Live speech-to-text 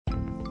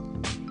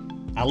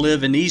I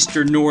live in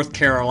eastern North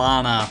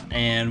Carolina,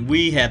 and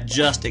we have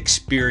just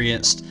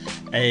experienced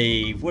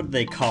a, what do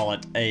they call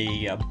it,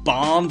 a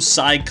bomb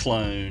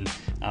cyclone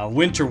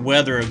winter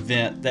weather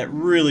event that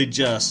really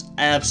just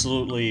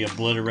absolutely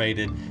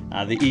obliterated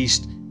the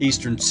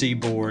eastern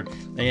seaboard.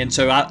 And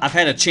so I've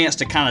had a chance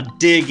to kind of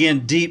dig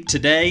in deep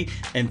today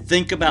and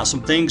think about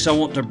some things I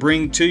want to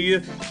bring to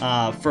you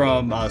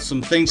from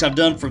some things I've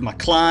done for my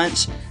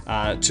clients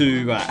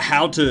to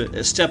how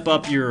to step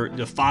up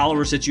the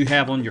followers that you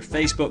have on your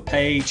Facebook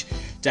page,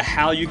 to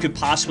how you could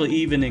possibly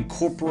even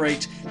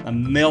incorporate a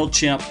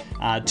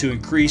MailChimp to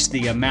increase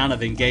the amount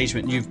of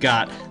engagement you've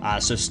got.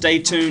 So stay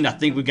tuned. I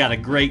think we've got a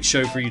great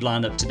show for you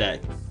lined up today.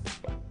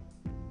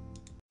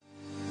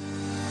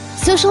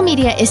 Social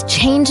media is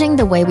changing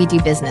the way we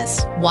do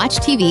business, watch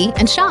TV,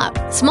 and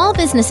shop. Small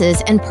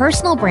businesses and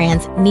personal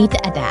brands need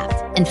to adapt,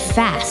 and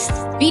fast.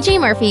 BJ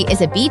Murphy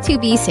is a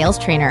B2B sales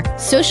trainer,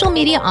 social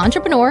media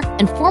entrepreneur,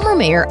 and former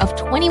mayor of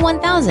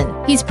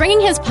 21,000. He's bringing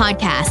his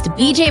podcast,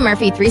 BJ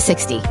Murphy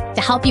 360,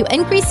 to help you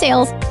increase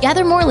sales,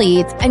 gather more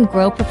leads, and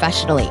grow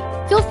professionally.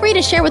 Feel free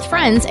to share with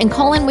friends and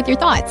call in with your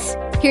thoughts.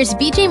 Here's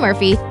BJ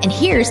Murphy, and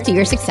here's to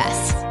your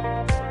success.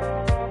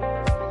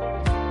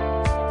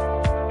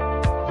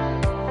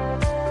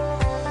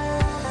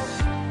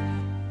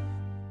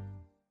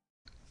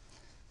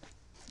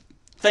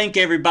 Thank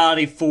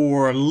everybody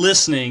for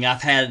listening.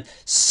 I've had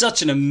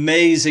such an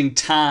amazing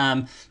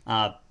time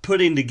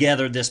putting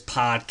together this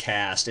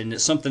podcast, and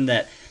it's something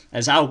that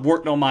as I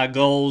worked on my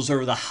goals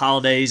over the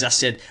holidays, I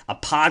said a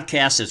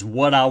podcast is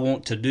what I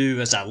want to do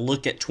as I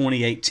look at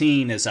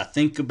 2018, as I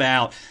think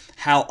about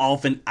how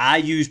often I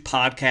use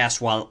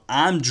podcasts while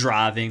I'm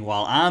driving,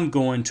 while I'm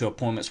going to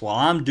appointments, while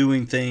I'm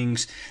doing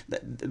things,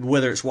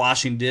 whether it's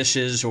washing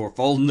dishes or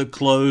folding the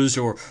clothes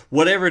or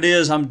whatever it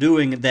is I'm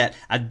doing, that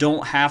I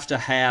don't have to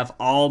have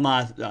all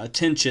my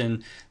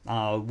attention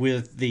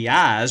with the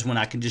eyes when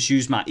I can just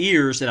use my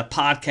ears. That a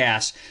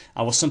podcast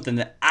was something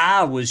that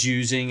I was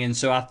using, and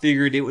so I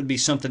figured it would be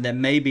something that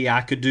maybe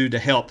I could do to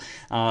help.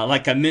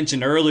 Like I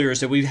mentioned earlier,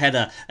 is that we've had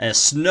a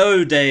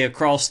snow day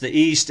across the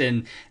east,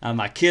 and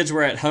my kids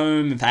were at home.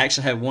 In fact, I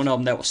actually had one of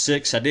them that was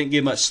sick, so I didn't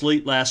get much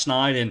sleep last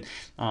night. And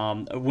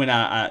when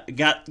I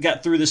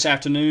got through this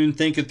afternoon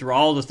thinking through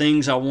all the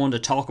things I wanted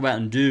to talk about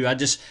and do, I'm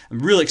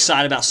really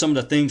excited about some of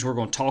the things we're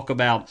going to talk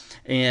about.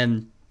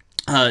 And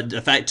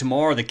in fact,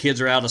 tomorrow the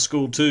kids are out of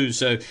school too,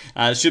 so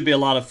it should be a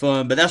lot of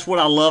fun. But that's what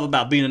I love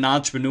about being an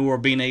entrepreneur,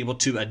 being able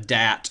to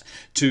adapt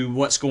to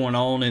what's going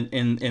on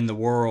in the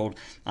world.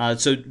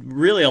 So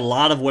really a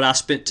lot of what I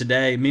spent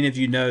today, many of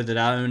you know that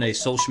I own a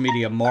social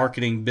media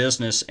marketing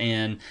business,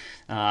 and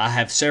I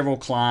have several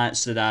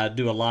clients that I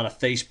do a lot of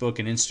Facebook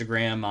and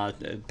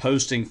Instagram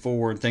posting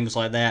for and things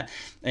like that.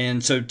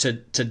 And so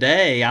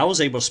today I was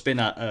able to spend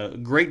a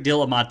great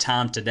deal of my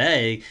time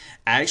today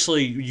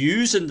actually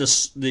using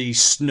the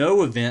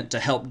snow event to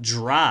help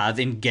drive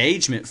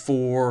engagement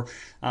for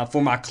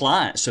my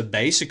clients. So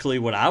basically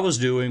what I was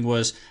doing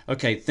was,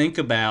 okay, think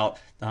about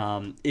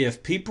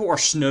if people are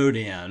snowed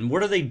in,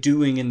 what are they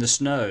doing in the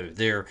snow?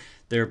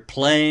 They're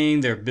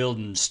playing, they're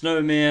building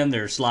snowmen,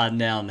 they're sliding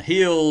down the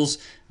hills,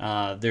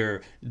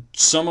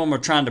 some of them are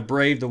trying to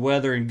brave the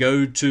weather and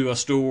go to a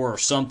store or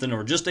something,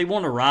 or just they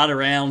want to ride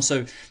around.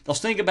 So I was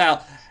thinking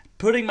about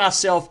putting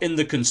myself in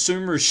the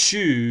consumer's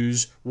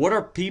shoes. What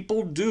are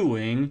people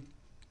doing?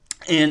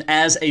 And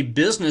as a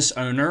business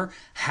owner,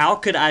 how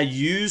could I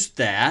use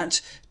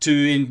that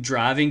to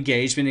drive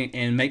engagement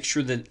and make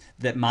sure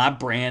that my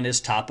brand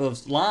is top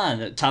of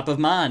mind?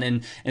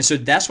 And so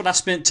that's what I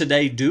spent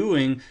today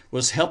doing,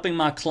 was helping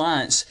my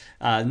clients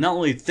not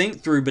only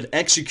think through but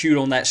execute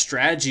on that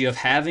strategy of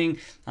having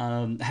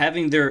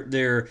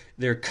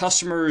their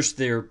customers,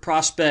 their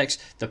prospects,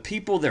 the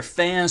people, their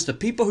fans, the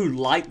people who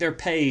like their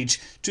page,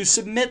 to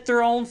submit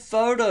their own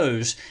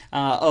photos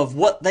of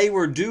what they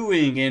were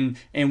doing,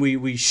 and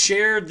we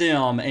shared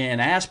them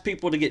and asked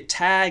people to get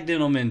tagged in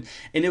them, and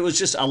it was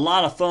just a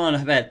lot of fun.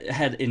 I've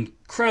had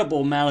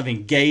incredible amount of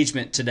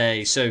engagement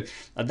today, so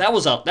that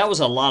was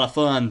a lot of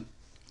fun.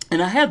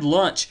 And I had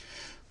lunch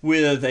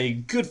with a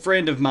good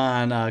friend of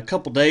mine a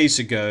couple days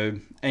ago,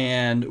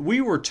 and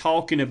we were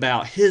talking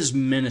about his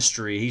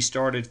ministry. He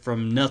started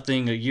from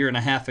nothing a year and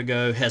a half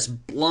ago, has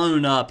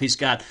blown up. He's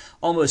got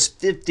almost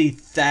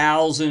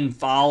 50,000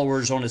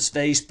 followers on his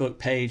Facebook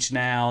page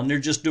now, and they're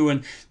just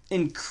doing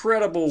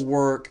incredible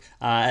work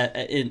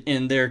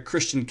in their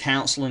Christian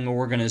counseling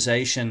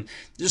organization.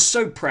 Just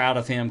so proud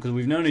of him, because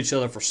we've known each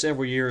other for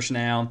several years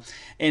now.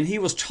 And he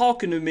was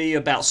talking to me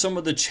about some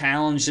of the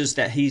challenges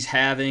that he's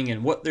having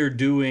and what they're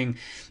doing.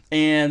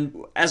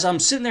 And as I'm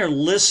sitting there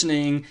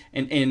listening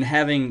and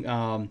having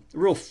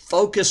real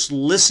focused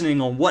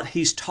listening on what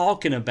he's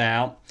talking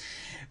about,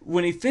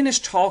 when he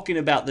finished talking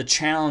about the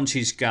challenge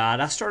he's got,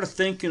 I started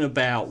thinking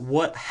about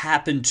what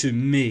happened to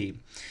me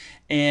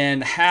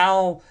and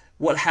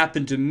what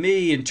happened to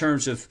me in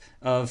terms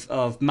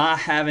of my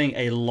having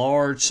a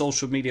large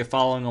social media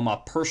following on my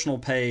personal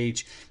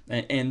page,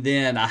 and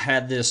then I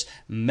had this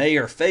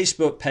Mayor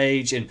Facebook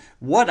page, and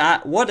what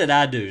did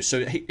I do? So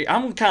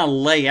I'm going to kind of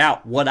lay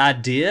out what I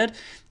did,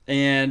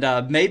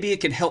 and maybe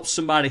it can help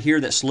somebody here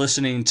that's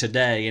listening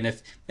today. And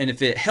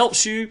if it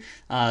helps you,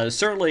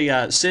 certainly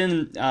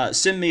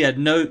send me a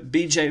note,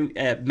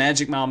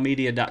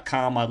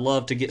 bj@magicmilemedia.com. I'd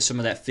love to get some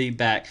of that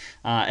feedback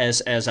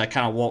as I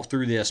kind of walk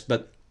through this.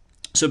 But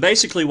so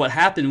basically what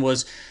happened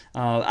was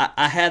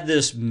I had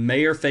this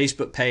mayor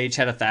Facebook page,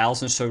 had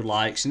 1,000 or so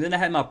likes, and then I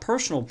had my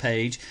personal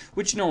page,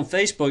 which, on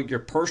Facebook, your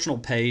personal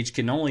page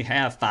can only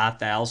have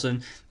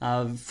 5,000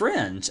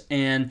 friends.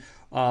 And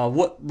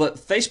but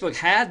Facebook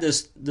had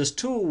this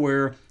tool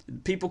where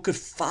people could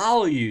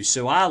follow you,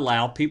 so I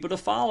allowed people to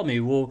follow me.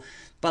 Well,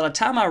 by the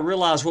time I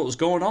realized what was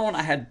going on,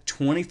 I had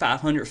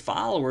 2,500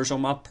 followers on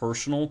my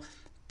personal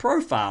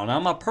profile. Now,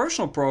 my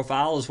personal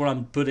profile is what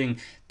I'm putting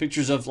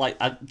pictures of, like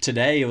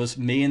today it was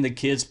me and the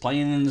kids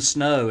playing in the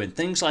snow and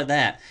things like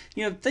that.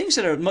 Things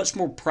that are much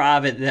more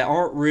private, that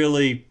aren't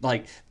really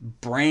like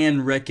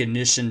brand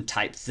recognition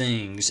type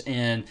things,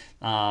 and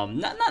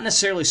not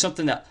necessarily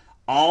something that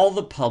all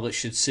the public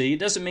should see. It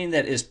doesn't mean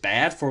that it's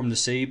bad for them to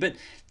see, but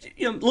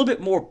a little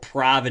bit more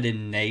private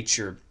in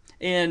nature.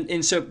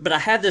 And so, but I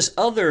had this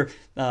other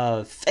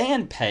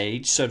fan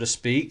page, so to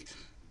speak.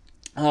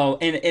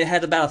 And it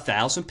had about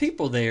 1,000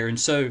 people there. And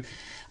so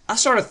I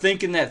started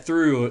thinking that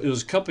through. It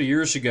was a couple of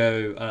years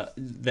ago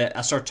that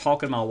I started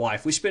talking to my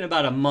wife. We spent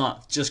about a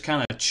month just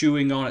kind of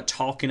chewing on it,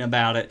 talking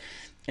about it.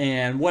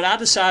 And what I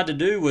decided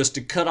to do was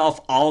to cut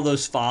off all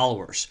those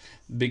followers,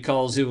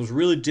 because it was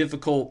really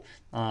difficult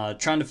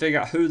trying to figure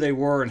out who they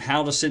were and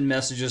how to send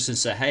messages and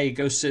say, hey,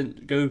 go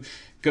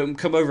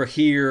come over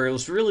here. It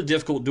was really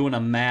difficult doing a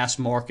mass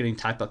marketing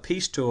type of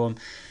piece to them.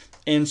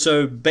 And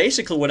so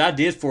basically what I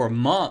did for a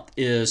month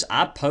is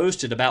I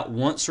posted about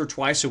once or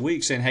twice a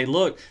week saying, hey,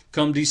 look,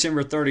 come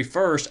December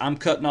 31st, I'm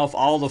cutting off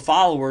all the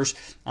followers,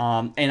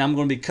 and I'm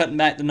going to be cutting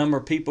back the number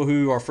of people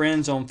who are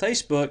friends on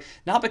Facebook,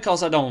 not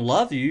because I don't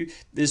love you,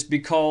 it's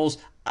because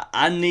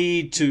I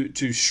need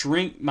to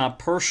shrink my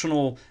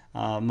personal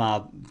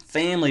my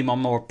family, my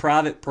more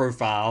private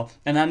profile,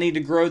 and I need to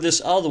grow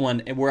this other one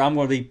where I'm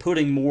going to be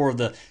putting more of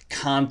the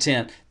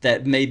content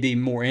that may be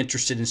more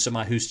interested in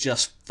somebody who's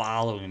just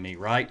following me,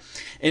 right?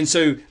 And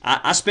so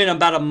I spent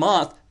about a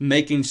month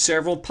making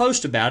several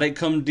posts about it.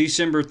 Come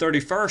December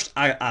 31st,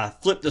 I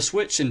flipped the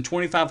switch, and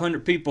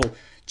 2,500 people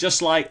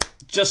just like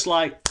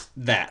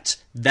that.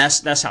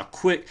 That's how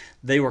quick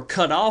they were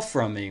cut off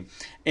from me.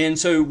 And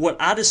so what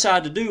I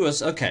decided to do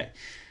was, okay,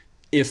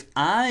 if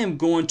I am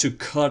going to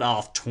cut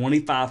off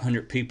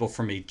 2,500 people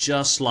from me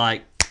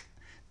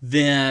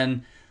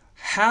then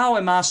how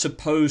am I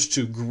supposed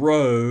to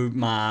grow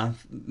my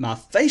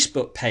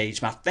Facebook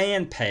page, my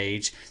fan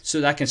page,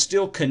 so that I can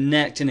still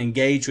connect and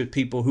engage with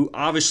people who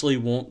obviously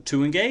want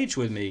to engage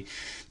with me?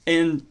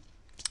 And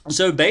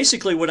so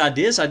basically what I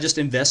did is I just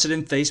invested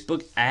in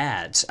Facebook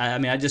ads.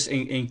 I just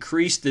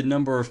increased the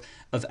number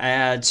of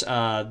ads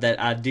that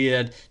I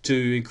did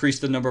to increase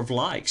the number of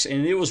likes.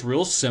 And it was a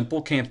real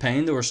simple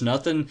campaign. There was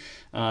nothing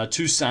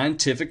too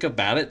scientific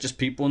about it, just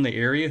people in the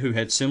area who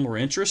had similar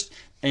interests.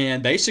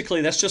 And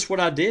basically that's just what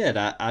I did.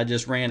 I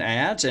just ran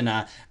ads, and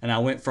I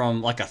went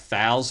from like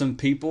 1,000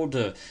 people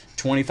to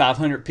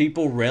 2,500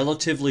 people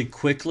relatively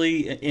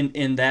quickly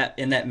in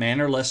that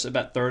manner, less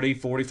about 30,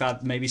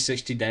 45, maybe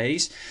 60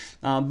 days.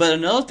 But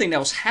another thing that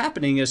was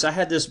happening is I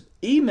had this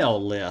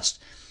email list.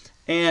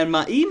 And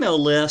my email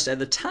list at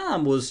the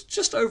time was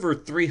just over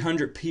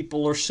 300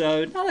 people or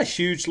so. Not a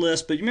huge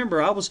list, but you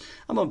remember I was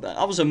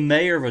a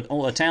mayor of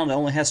a town that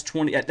only has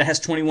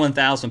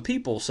 21,000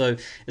 people. So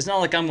it's not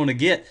like I'm going to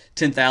get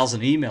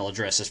 10,000 email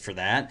addresses for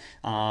that.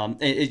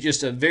 It's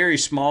just a very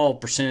small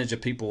percentage of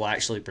people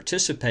actually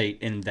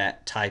participate in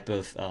that type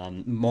of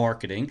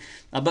marketing,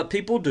 but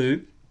people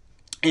do.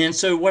 And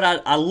so what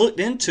I looked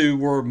into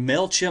were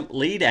MailChimp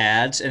lead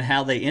ads and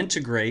how they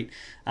integrate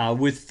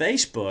with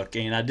Facebook.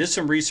 And I did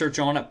some research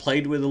on it,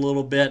 played with it a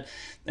little bit,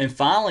 and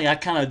finally I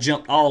kind of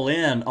jumped all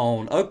in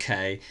on,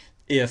 okay,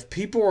 if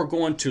people are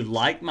going to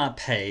like my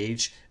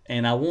page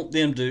and I want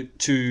them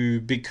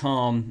to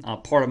become a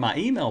part of my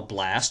email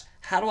blast,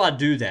 how do I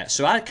do that?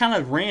 So I kind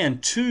of ran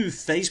 2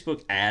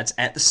 Facebook ads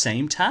at the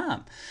same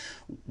time.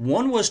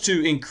 One was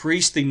to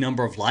increase the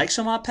number of likes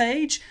on my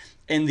page,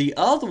 and the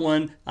other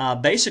one,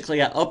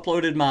 basically I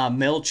uploaded my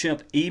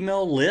MailChimp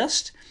email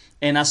list,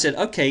 and I said,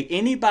 okay,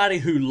 anybody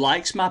who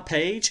likes my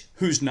page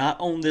who's not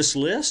on this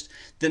list,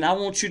 then I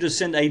want you to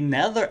send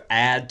another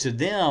ad to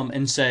them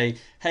and say,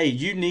 hey,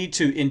 you need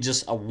to, in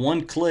just a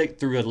one click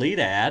through a lead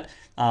ad,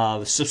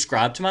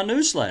 subscribe to my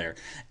newsletter.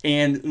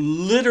 And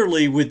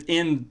literally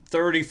within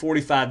 30,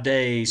 45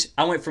 days,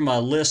 I went from a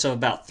list of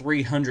about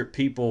 300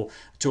 people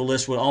to a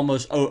list with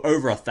almost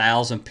over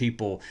 1,000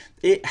 people.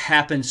 It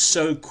happened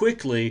so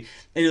quickly,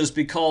 and it was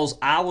because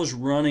I was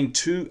running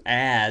 2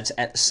 ads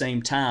at the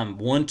same time.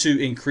 One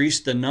to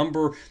increase the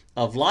number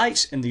of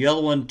likes, and the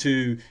other one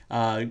to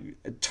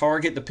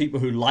target the people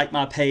who like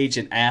my page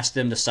and ask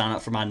them to sign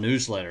up for my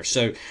newsletter.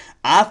 So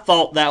I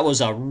thought that was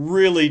a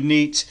really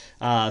neat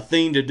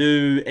thing to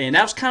do, and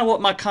that was kind of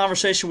what my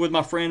conversation with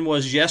my friend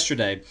was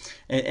yesterday.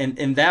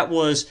 And that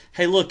was,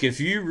 hey, look, if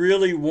you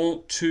really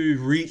want to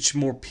reach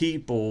more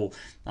people,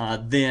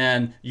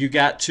 then you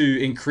got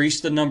to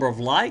increase the number of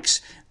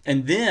likes.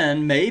 And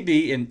then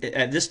maybe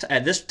at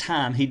this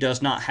time, he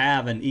does not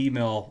have an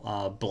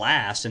email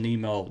blast, an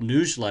email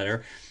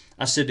newsletter.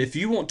 I said, if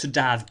you want to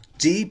dive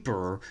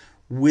deeper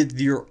with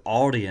your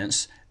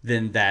audience,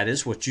 then that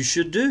is what you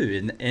should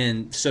do.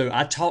 And so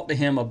I talked to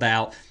him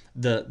about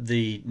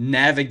the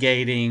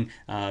navigating,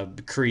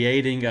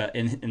 creating,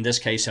 in this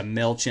case, a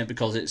MailChimp,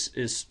 because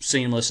it's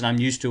seamless and I'm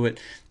used to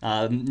it.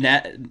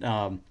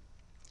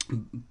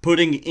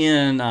 Putting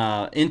in,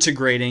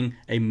 integrating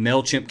a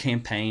MailChimp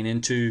campaign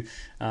into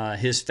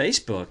his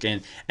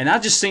Facebook. And I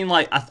just seemed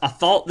like I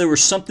thought there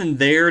was something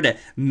there that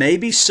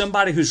maybe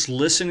somebody who's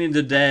listening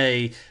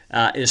today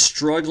is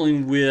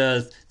struggling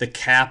with the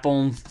cap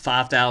on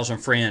 5,000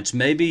 friends.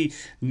 Maybe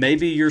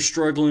you're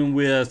struggling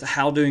with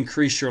how to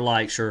increase your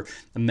likes, or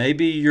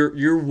maybe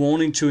you're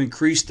wanting to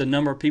increase the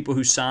number of people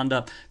who signed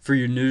up for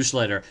your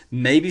newsletter.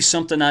 Maybe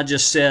something I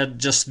just said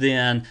just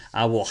then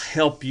will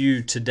help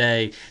you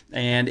today.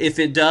 And if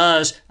it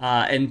does,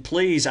 and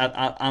please,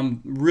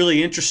 I'm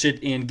really interested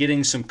in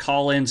getting some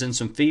call-ins and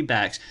some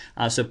feedbacks.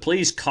 So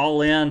please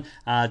call in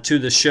to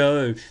the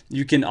show.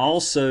 You can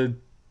also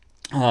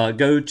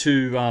go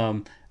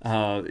to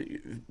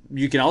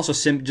you can also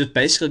send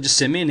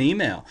me an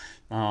email.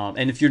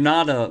 And if you're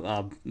not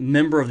a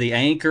member of the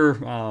Anchor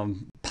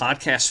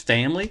podcast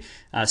family,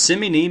 send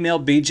me an email,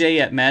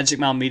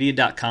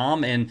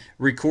 bj@magicmilemedia.com, and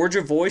record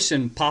your voice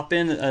and pop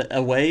in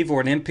a wave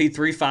or an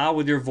MP3 file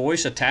with your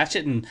voice, attach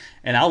it, and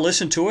I'll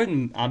listen to it,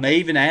 and I may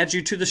even add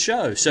you to the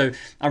show. So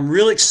I'm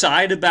really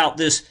excited about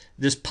this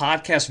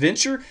podcast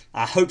venture.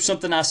 I hope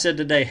something I said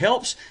today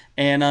helps.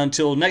 And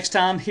until next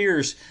time,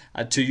 here's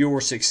to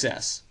your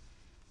success.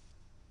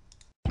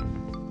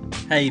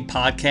 Hey,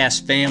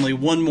 podcast family,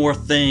 one more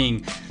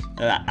thing.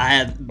 I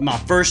had my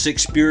first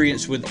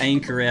experience with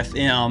Anchor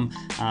FM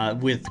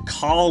with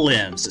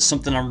call-ins. It's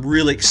something I'm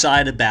really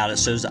excited about.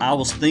 So as I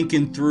was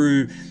thinking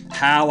through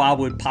how I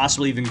would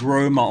possibly even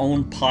grow my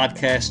own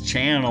podcast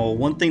channel,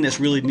 one thing that's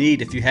really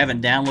neat, if you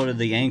haven't downloaded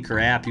the Anchor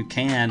app, you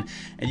can,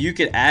 and you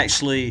could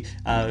actually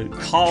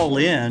call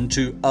in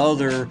to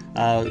other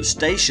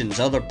stations,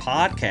 other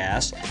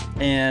podcasts,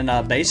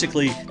 and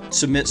basically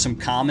submit some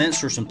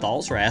comments or some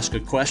thoughts or ask a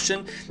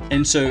question.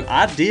 And so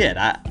I did.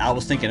 I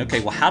was thinking, okay,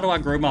 well, how do I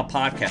grow my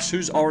podcast?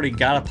 Who's already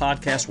got a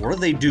podcast? What are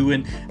they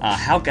doing?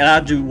 How can I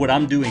do what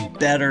I'm doing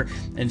better?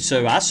 And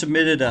so I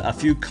submitted a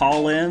few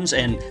call-ins,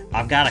 and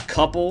I've got a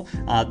couple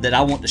that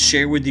I want to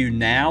share with you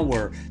now,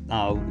 where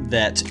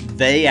that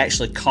they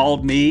actually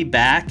called me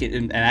back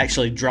and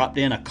actually dropped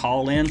in a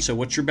call-in. So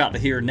what you're about to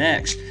hear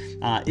next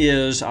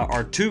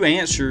are two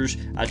answers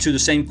to the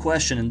same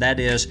question, and that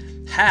is,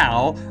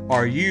 how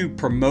are you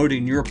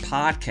promoting your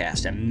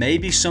podcast? And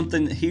maybe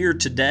something here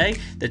today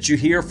that you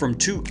hear from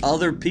two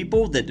other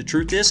people that the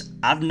truth is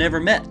I've never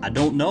met. I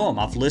don't know them.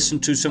 I've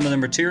listened to some of their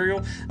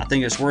material. I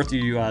think it's worth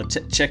you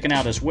checking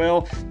out as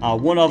well.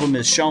 One of them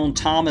is Sean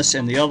Thomas,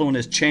 and the other one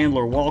is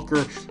Chandler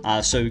Walker.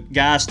 So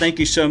guys, thank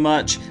you so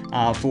much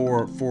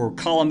for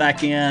calling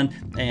back in,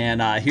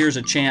 and here's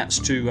a chance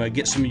to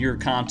get some of your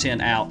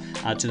content out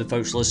to the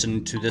folks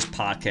listening to this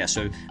podcast.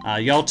 So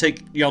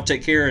y'all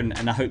take care,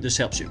 and I hope this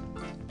helps you.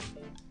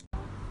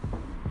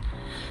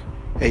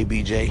 Hey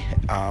BJ,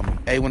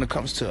 hey, when it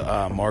comes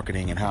to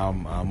marketing and how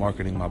I'm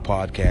marketing my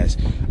podcast,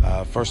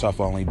 first off,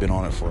 I've only been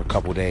on it for a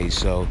couple days.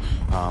 So,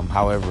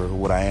 however,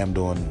 what I am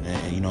doing,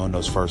 in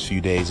those first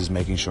few days, is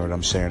making sure that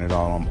I'm sharing it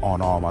all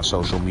on all my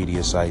social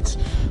media sites.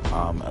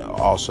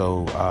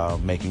 Also,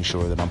 making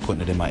sure that I'm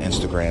putting it in my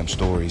Instagram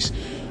stories.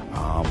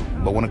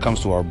 But when it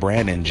comes to our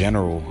brand in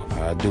general,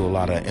 I do a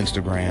lot of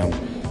Instagram.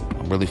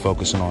 I'm really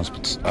focusing on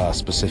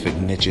specific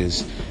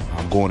niches.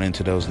 I'm going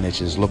into those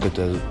niches, look at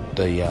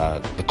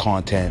the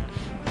content,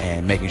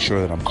 and making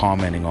sure that I'm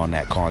commenting on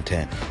that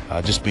content.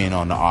 Just being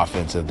on the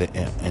offensive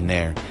in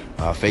there.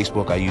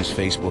 Facebook, I use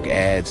Facebook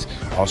ads.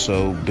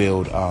 Also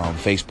build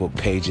Facebook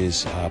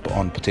pages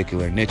on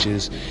particular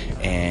niches,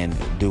 and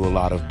do a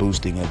lot of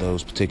boosting of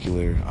those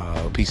particular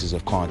pieces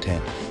of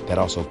content that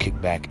also kick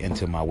back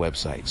into my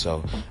website.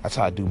 So that's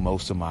how I do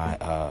most of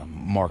my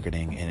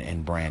marketing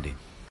and branding.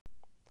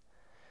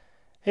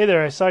 Hey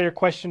there, I saw your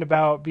question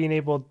about being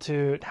able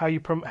to how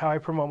I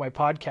promote my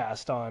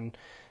podcast on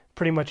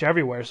pretty much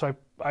everywhere. So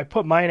I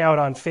put mine out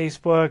on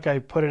Facebook, I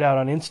put it out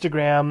on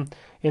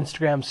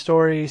Instagram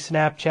Stories,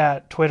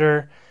 Snapchat,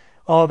 Twitter,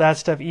 all of that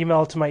stuff,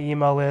 email to my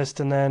email list,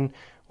 and then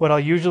what I'll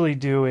usually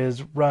do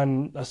is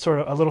run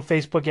a little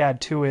Facebook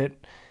ad to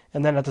it,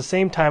 and then at the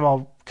same time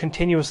I'll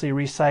continuously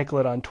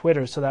recycle it on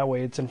Twitter, so that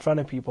way it's in front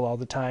of people all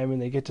the time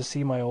and they get to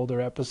see my older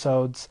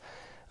episodes.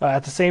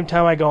 At the same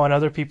time, I go on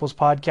other people's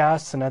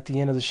podcasts, and at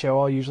the end of the show,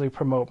 I'll usually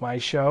promote my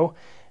show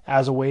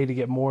as a way to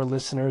get more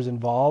listeners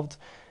involved.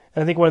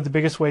 And I think one of the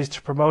biggest ways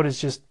to promote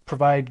is just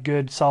provide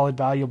good, solid,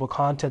 valuable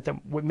content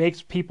that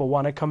makes people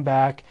want to come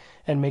back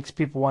and makes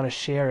people want to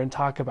share and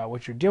talk about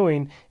what you're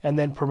doing, and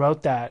then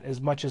promote that as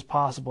much as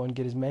possible and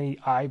get as many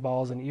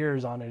eyeballs and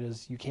ears on it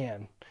as you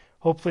can.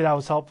 Hopefully that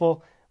was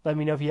helpful. Let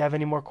me know if you have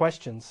any more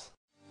questions.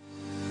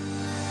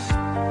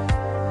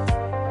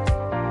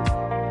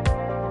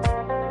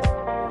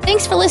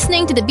 Thanks for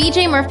listening to the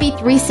BJ Murphy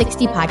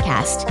 360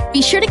 podcast.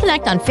 Be sure to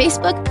connect on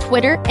Facebook,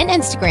 Twitter, and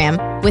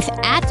Instagram with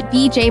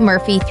 @BJ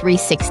Murphy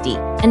 360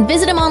 and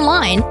visit him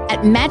online at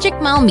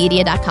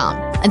magicmilemedia.com.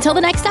 Until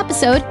the next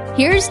episode,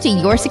 here's to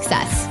your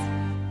success.